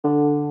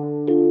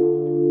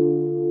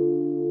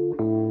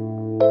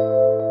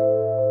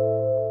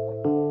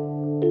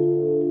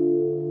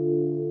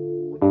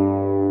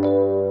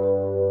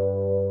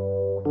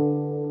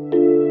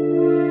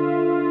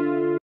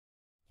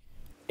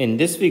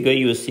this figure,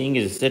 you are seeing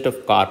is a set of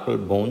carpal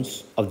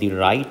bones of the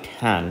right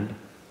hand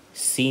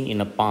seen in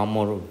a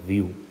palmar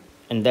view.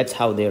 And that's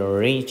how they are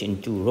arranged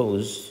in two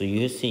rows. So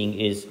you're seeing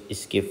is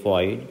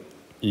scaphoid,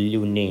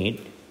 lunate,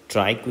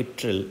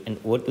 triquetral, and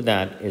over to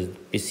that is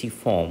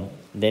pisiform.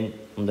 Then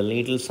on the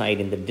lateral side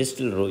in the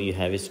distal row, you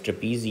have is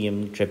trapezium,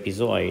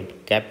 trapezoid,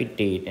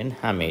 capitate, and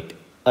hamate.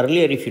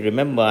 Earlier, if you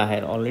remember, I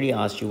had already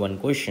asked you one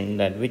question,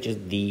 that which is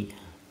the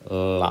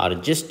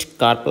largest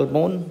carpal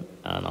bone,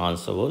 and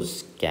answer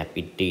was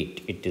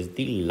capitate. It is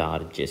the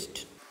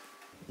largest.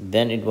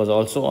 Then it was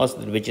also asked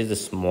which is the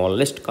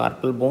smallest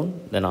carpal bone,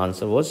 then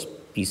answer was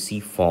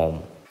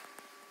pisiform.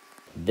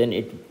 Then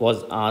it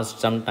was asked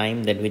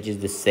sometime that which is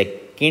the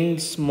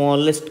second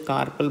smallest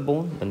carpal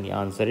bone, then the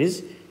answer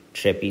is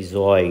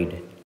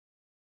trapezoid.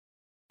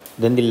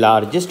 Then the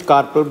largest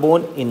carpal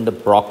bone in the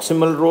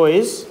proximal row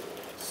is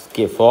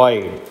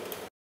scaphoid.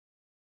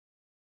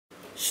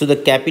 So the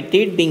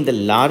capitate being the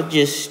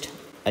largest,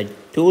 I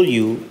told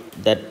you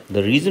that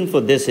the reason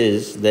for this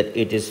is that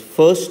it is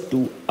first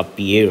to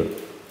appear.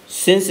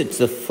 Since it's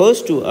the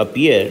first to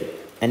appear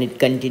and it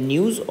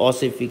continues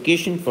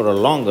ossification for a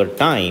longer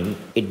time,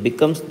 it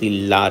becomes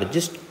the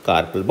largest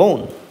carpal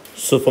bone.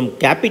 So from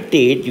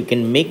capitate, you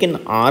can make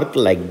an arc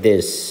like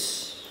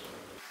this,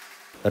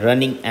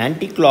 running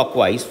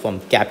anti-clockwise from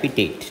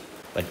capitate.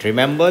 But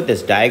remember,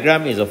 this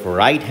diagram is of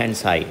right hand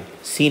side,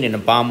 seen in a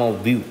palmar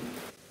view.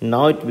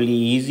 Now it will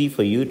be easy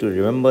for you to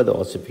remember the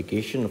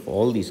ossification of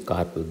all these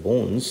carpal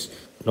bones.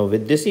 Now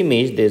with this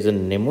image, there is a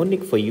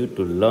mnemonic for you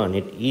to learn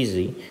it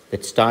easy.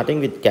 That starting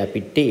with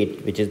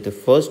capitate, which is the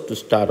first to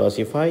start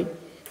ossify,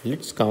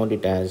 let's count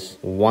it as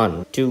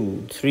 1,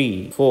 2,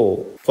 3,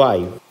 4,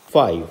 5,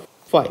 5,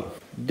 5.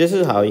 This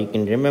is how you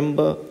can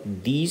remember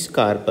these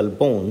carpal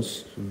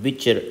bones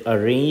which are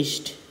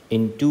arranged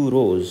in two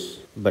rows.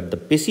 But the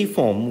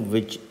pisiform,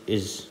 which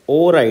is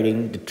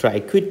overriding the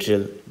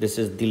triquetral, this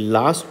is the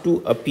last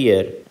to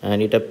appear,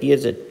 and it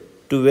appears at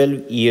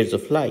 12 years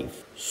of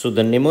life. So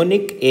the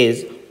mnemonic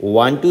is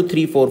 1, 2,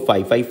 3, 4,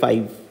 5, 5,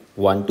 5,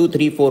 1, 2,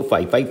 3, 4,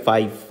 5, 5,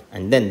 5,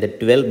 and then the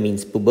 12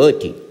 means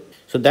puberty.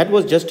 So that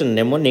was just a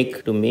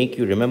mnemonic to make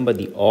you remember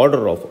the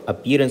order of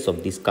appearance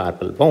of these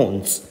carpal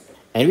bones.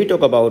 And we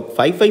talk about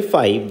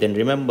 555, then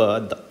remember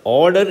the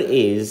order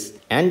is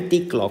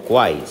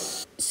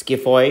anti-clockwise.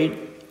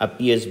 Scaphoid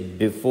appears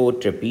before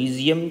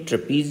trapezium,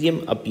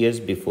 trapezium appears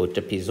before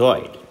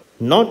trapezoid.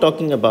 Now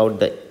talking about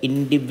the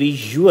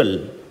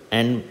individual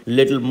and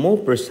little more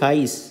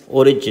precise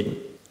origin,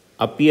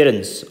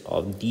 appearance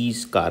of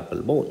these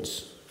carpal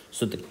bones.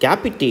 So the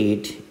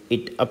capitate,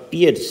 it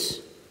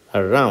appears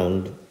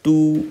around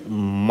 2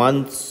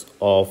 months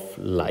of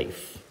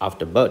life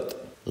after birth.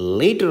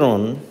 Later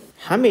on,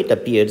 hamate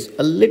appears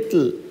a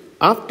little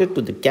after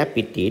to the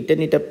capitate,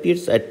 and it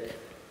appears at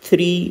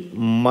 3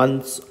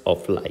 months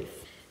of life.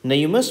 Now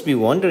you must be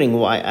wondering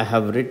why I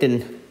have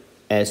written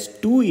as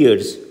 2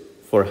 years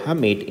for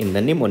hamate in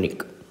the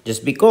mnemonic.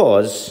 Just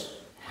because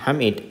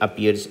hamate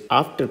appears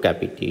after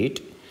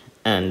capitate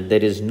and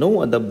there is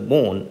no other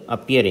bone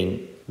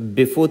appearing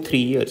before 3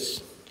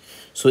 years.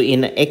 So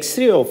in an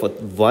X-ray of a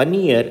 1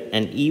 year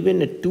and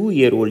even a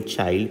 2-year-old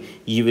child,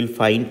 you will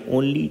find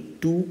only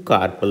 2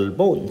 carpal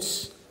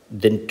bones.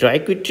 Then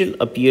triquetral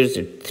appears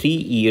at 3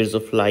 years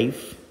of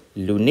life,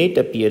 lunate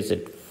appears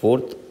at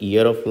 4th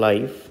year of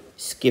life,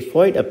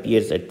 scaphoid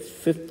appears at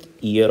 5th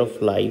year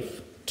of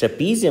life,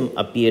 trapezium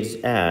appears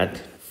at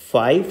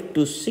 5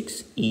 to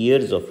 6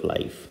 years of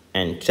life,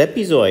 and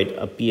trapezoid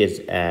appears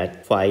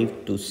at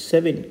 5 to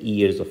 7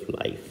 years of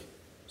life.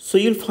 So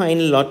you'll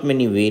find a lot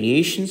many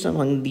variations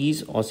among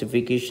these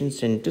ossification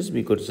centers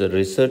because the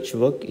research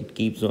work, it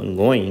keeps on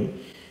going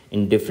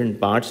in different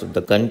parts of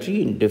the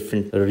country, in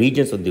different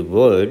regions of the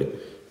world.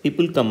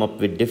 People come up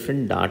with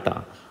different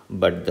data,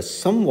 but the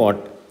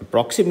somewhat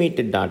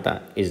approximated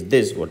data is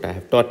this what I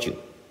have taught you.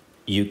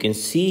 You can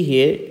see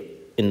here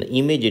in the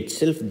image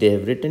itself, they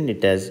have written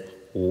it as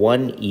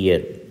 1 year.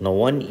 Now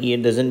 1 year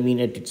doesn't mean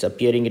that it's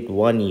appearing at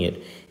 1 year.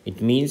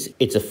 It means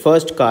it's a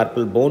first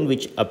carpal bone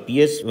which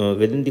appears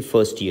within the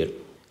first year.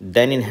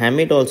 Then in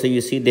hamate also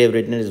you see they have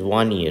written as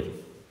 1 year,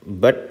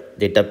 but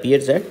it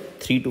appears at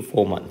 3 to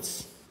 4 months.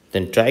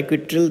 Then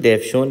triquetral they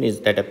have shown is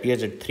that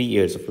appears at 3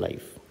 years of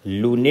life.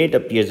 Lunate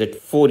appears at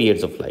 4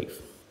 years of life.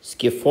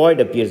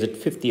 Scaphoid appears at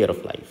 5th year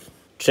of life.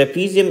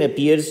 Trapezium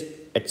appears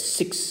at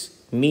 6,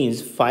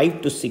 means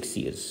 5 to 6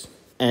 years.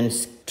 And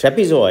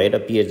trapezoid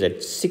appears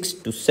at 6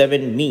 to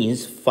 7,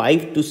 means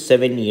 5 to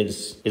 7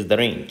 years is the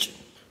range.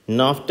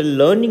 Now after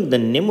learning the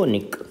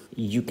mnemonic,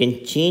 you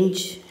can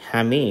change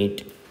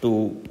hamate to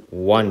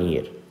 1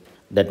 year.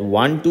 That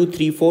 1, 2,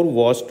 3, 4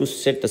 was to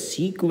set a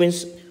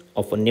sequence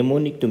of a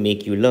mnemonic to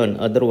make you learn.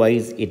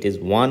 Otherwise, it is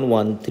 1,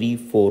 1, 3,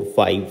 4,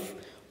 5,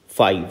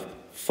 5,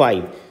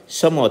 5.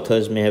 Some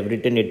authors may have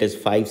written it as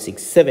 5,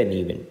 6, 7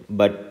 even.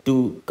 But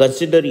to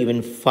consider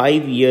even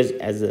 5 years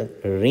as a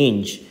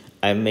range,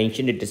 I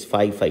mentioned it as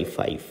 5, 5,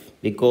 5.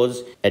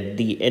 Because at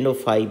the end of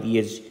 5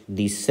 years,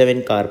 these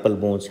 7 carpal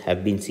bones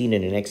have been seen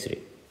in an X-ray.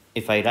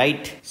 If I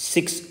write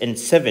 6 and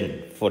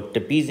 7 for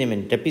trapezium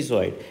and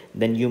trapezoid,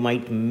 then you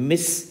might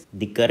miss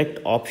the correct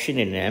option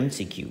in an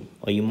MCQ,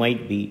 or you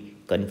might be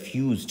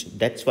confused.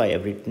 That's why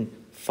I've written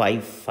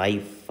 5,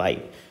 5,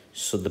 5.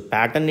 So the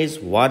pattern is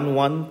 1,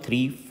 1,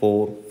 3,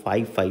 4,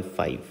 5, 5,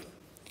 5.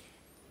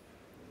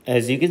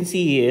 As you can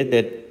see here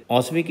that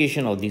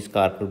ossification of these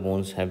carpal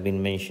bones have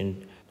been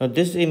mentioned. Now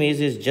this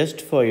image is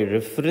just for a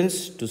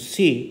reference to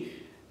see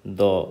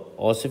the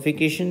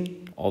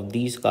ossification of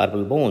these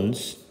carpal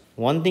bones.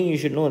 One thing you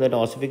should know that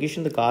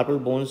ossification of the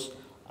carpal bones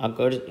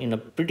occurs in a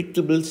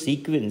predictable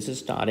sequence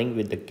starting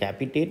with the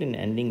capitate and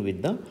ending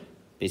with the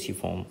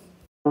pisiform.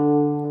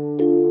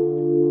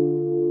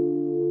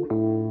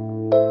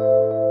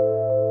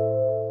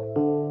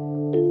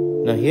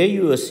 Now here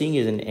you are seeing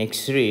is an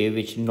X-ray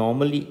which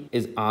normally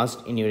is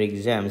asked in your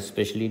exams,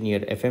 especially in your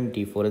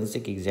FMT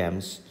forensic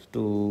exams,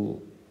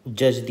 to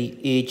judge the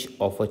age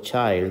of a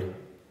child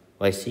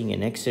by seeing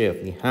an X-ray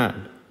of the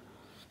hand.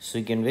 So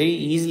you can very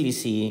easily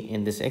see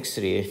in this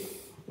X-ray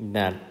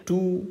that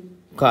two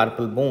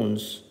carpal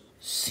bones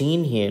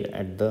seen here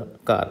at the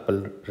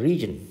carpal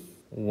region.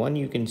 One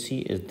you can see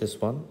is this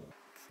one,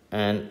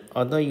 and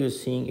other you're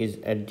seeing is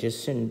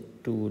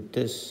adjacent to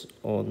this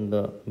on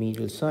the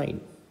medial side,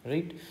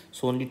 right?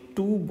 So only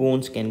two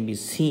bones can be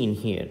seen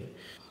here.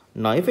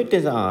 Now if it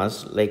is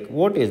asked like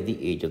what is the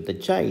age of the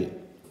child,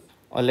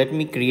 or let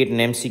me create an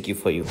MCQ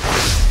for you.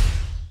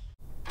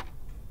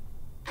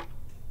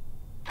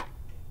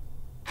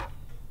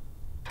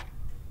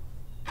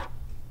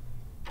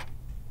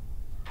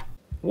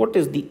 What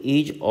is the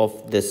age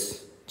of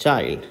this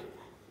child?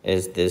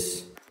 Is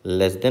this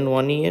less than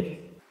 1 year?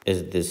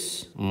 Is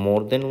this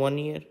more than 1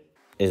 year?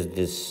 Is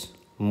this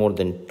more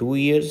than 2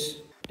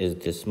 years? Is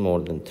this more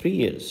than 3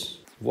 years?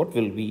 What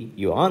will be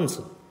your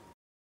answer?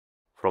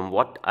 From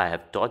what I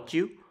have taught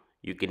you,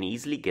 you can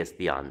easily guess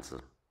the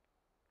answer.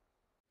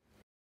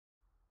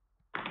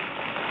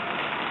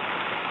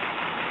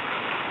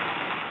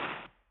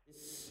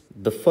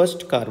 The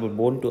first carpal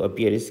bone to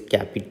appear is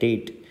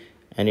capitate,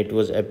 and it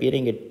was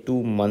appearing at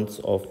 2 months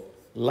of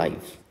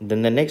life.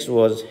 Then the next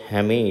was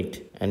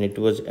hamate, and it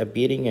was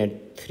appearing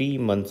at 3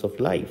 months of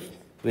life.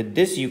 With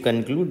this you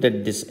conclude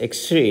that this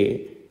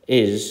X-ray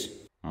is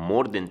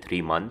more than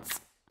 3 months,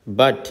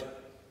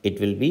 but it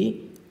will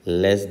be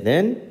less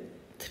than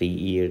 3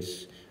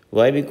 years.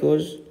 Why?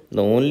 Because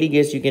the only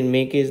guess you can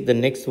make is the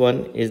next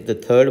one is the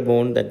third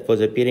bone that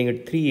was appearing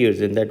at 3 years,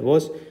 and that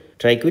was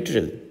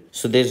triquetral.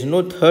 So there's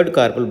no third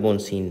carpal bone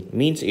seen,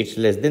 means it's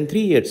less than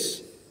 3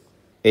 years.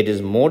 It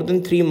is more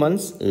than 3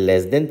 months,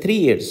 less than 3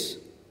 years.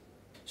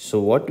 So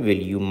what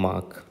will you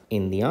mark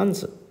in the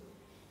answer?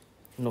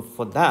 Now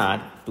for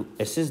that, to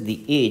assess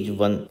the age,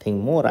 one thing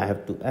more I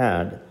have to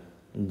add,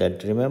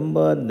 that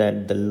remember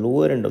that the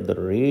lower end of the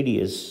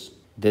radius,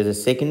 there's a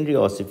secondary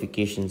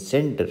ossification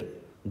center,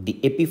 the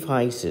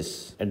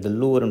epiphysis at the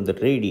lower end of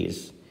the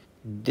radius.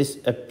 This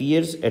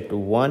appears at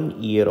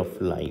 1 year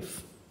of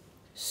life.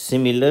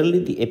 Similarly,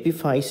 the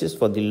epiphysis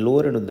for the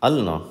lower end of the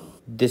ulna,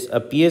 this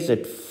appears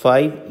at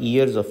 5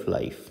 years of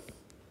life.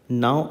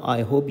 Now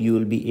I hope you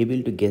will be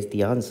able to guess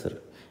the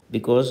answer,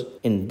 because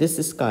in this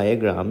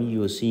skiagram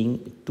you are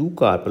seeing two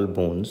carpal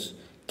bones,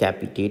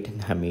 capitate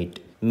and hamate,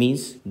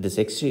 means this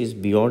X-ray is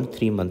beyond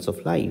 3 months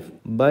of life,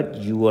 but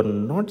you are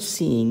not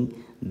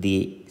seeing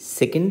the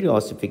secondary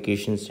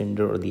ossification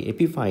center or the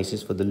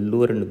epiphysis for the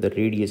lower end of the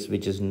radius,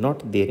 which is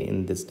not there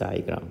in this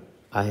diagram.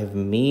 I have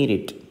made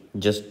it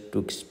just to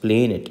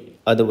explain it,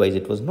 otherwise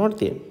it was not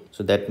there.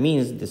 So that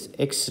means this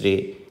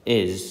X-ray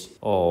is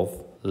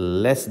of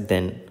less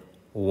than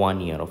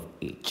 1 year of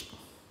age.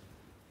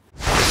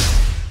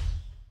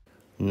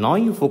 Now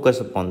you focus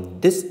upon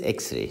this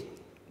X-ray.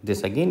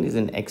 This again is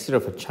an X-ray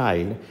of a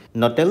child.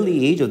 Now tell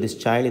the age of this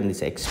child in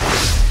this X-ray.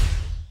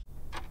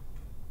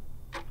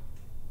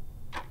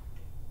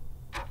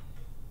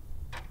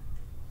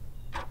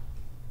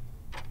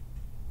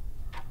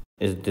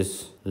 Is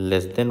this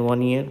less than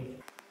 1 year?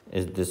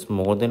 Is this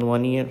more than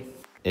 1 year?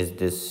 Is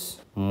this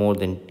more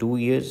than 2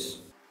 years?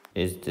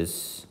 Is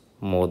this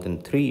more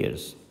than 3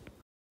 years?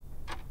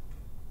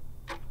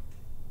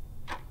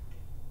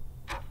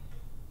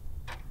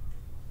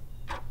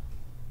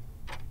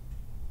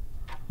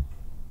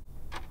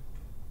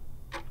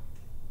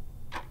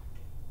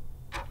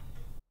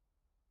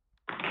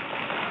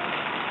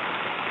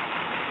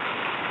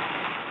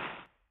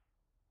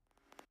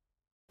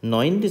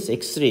 Now in this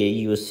X-ray,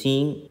 you are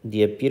seeing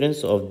the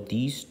appearance of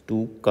these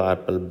two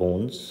carpal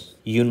bones.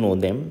 You know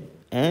them.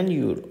 And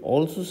you're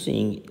also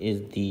seeing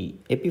is the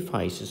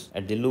epiphysis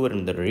at the lower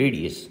end of the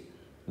radius,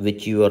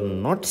 which you are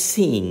not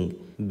seeing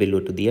below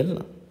to the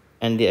ulna.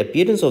 And the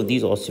appearance of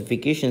these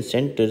ossification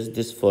centers,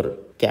 this for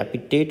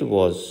capitate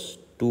was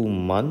 2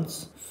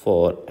 months,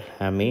 for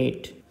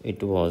hamate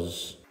it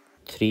was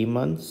 3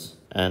 months,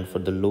 and for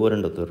the lower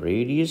end of the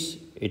radius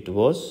it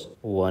was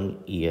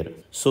 1 year.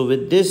 So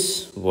with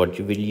this, what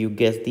will you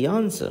guess the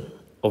answer?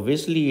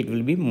 Obviously it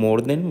will be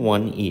more than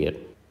 1 year.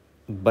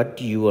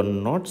 But you are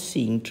not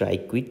seeing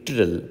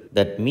triquetral.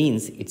 That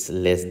means it's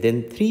less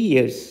than 3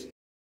 years.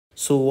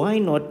 So why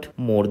not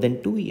more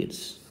than 2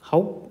 years?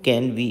 How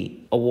can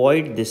we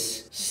avoid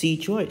this C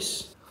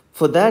choice?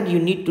 For that, you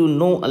need to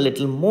know a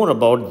little more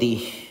about the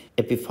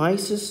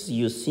epiphysis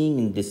you're seeing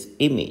in this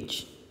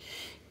image.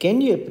 Can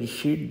you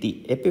appreciate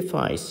the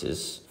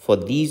epiphysis for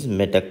these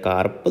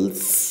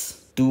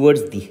metacarpals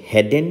towards the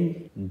head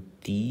end?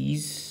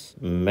 These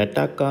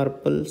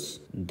metacarpals,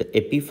 the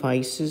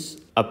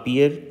epiphysis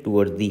appear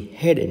towards the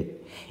head end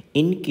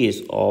in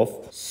case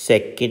of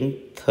second,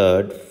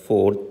 third,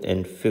 fourth,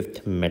 and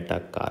fifth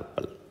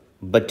metacarpal.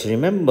 But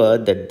remember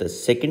that the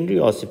secondary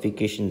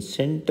ossification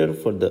center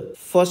for the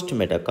first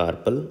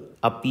metacarpal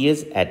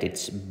appears at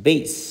its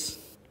base,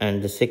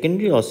 and the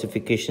secondary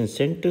ossification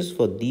centers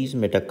for these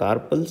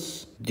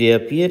metacarpals, they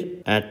appear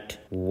at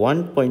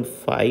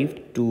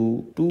 1.5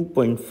 to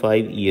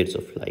 2.5 years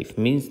of life.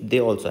 Means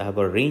they also have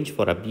a range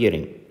for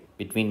appearing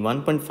between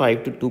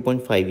 1.5 to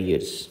 2.5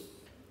 years.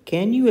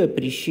 Can you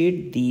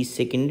appreciate the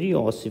secondary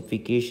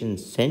ossification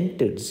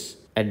centers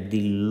at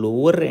the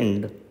lower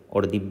end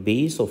or the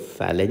base of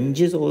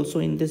phalanges also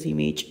in this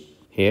image?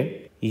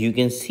 Here you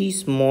can see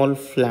small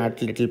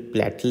flat little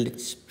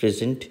platelets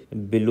present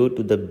below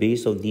to the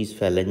base of these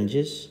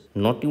phalanges,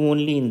 not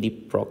only in the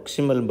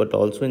proximal but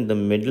also in the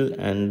middle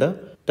and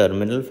the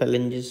terminal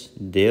phalanges.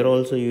 There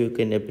also you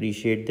can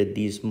appreciate that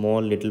these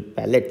small little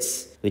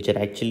pellets, which are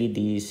actually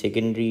the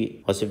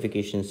secondary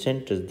ossification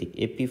centers, the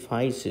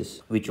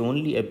epiphysis, which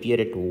only appear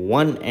at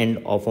one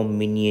end of a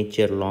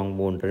miniature long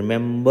bone.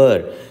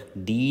 Remember,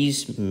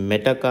 these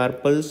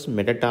metacarpals,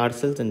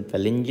 metatarsals, and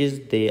phalanges,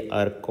 they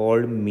are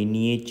called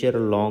miniature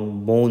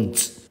long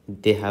bones.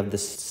 They have the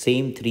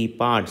same three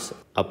parts: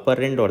 upper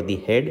end or the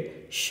head,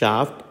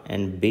 shaft,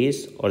 and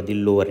base or the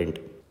lower end,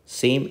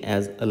 same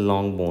as a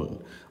long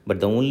bone. But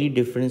the only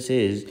difference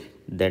is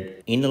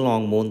that in a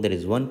long bone there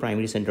is one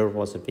primary center of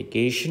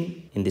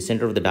ossification in the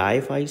center of the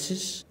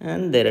diaphysis,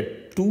 and there are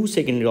two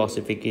secondary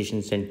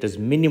ossification centers,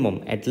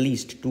 minimum at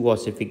least two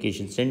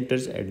ossification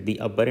centers at the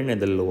upper end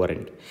and the lower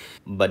end.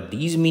 But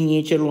these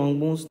miniature long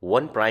bones,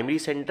 One primary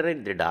center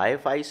at the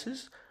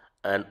diaphysis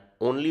and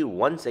only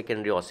one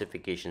secondary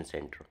ossification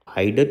center.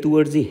 either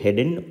towards the head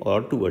end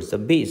or towards the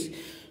base.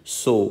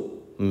 So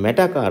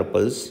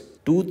metacarpals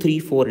 2, 3,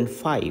 4, and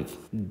 5,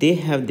 they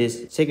have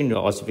this secondary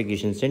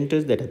ossification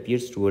centers that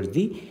appears towards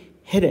the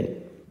head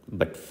end.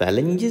 But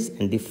phalanges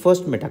and the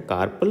first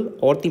metacarpal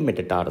or the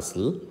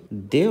metatarsal,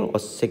 their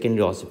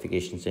secondary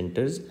ossification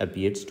centers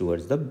appears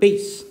towards the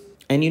base.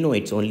 And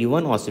it's only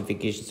one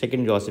ossification,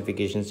 secondary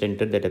ossification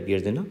center that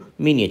appears in a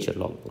miniature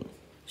long bone.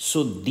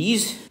 So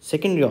these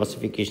secondary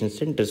ossification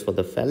centers for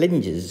the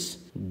phalanges,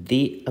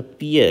 they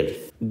appear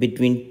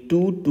between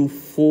 2 to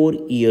 4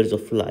 years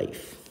of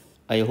life.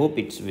 I hope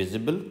it's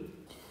visible.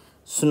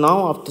 So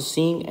now, after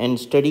seeing and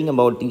studying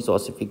about these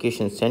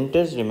ossification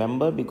centers,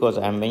 remember, because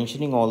I am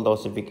mentioning all the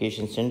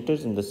ossification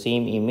centers in the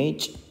same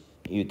image,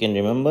 you can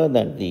remember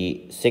that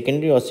the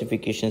secondary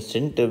ossification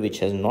center, which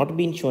has not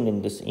been shown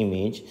in this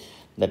image,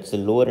 that's the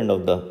lower end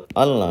of the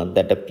ulna,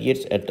 that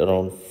appears at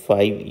around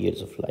 5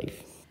 years of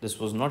life. This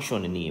was not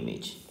shown in the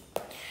image.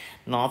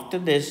 Now, after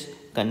this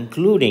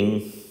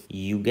concluding,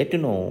 you get to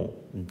know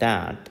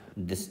that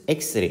this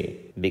X-ray,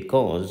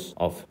 because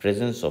of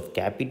presence of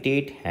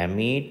capitate,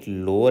 hamate,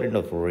 lower end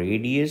of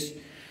radius,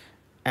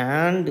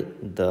 and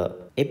the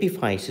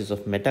epiphysis of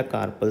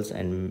metacarpals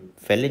and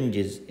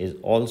phalanges is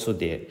also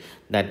there.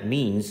 That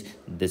means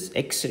this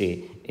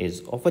X-ray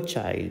is of a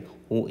child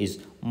who is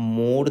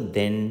more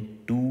than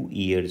 2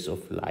 years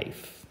of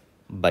life,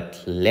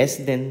 but less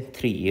than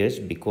 3 years,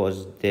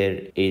 because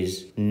there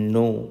is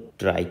no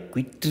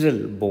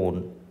triquetral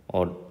bone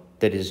or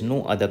there is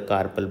no other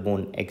carpal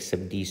bone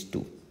except these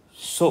two.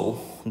 So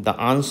the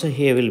answer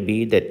here will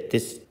be that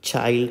this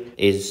child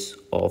is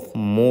of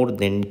more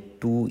than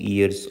 2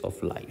 years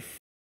of life.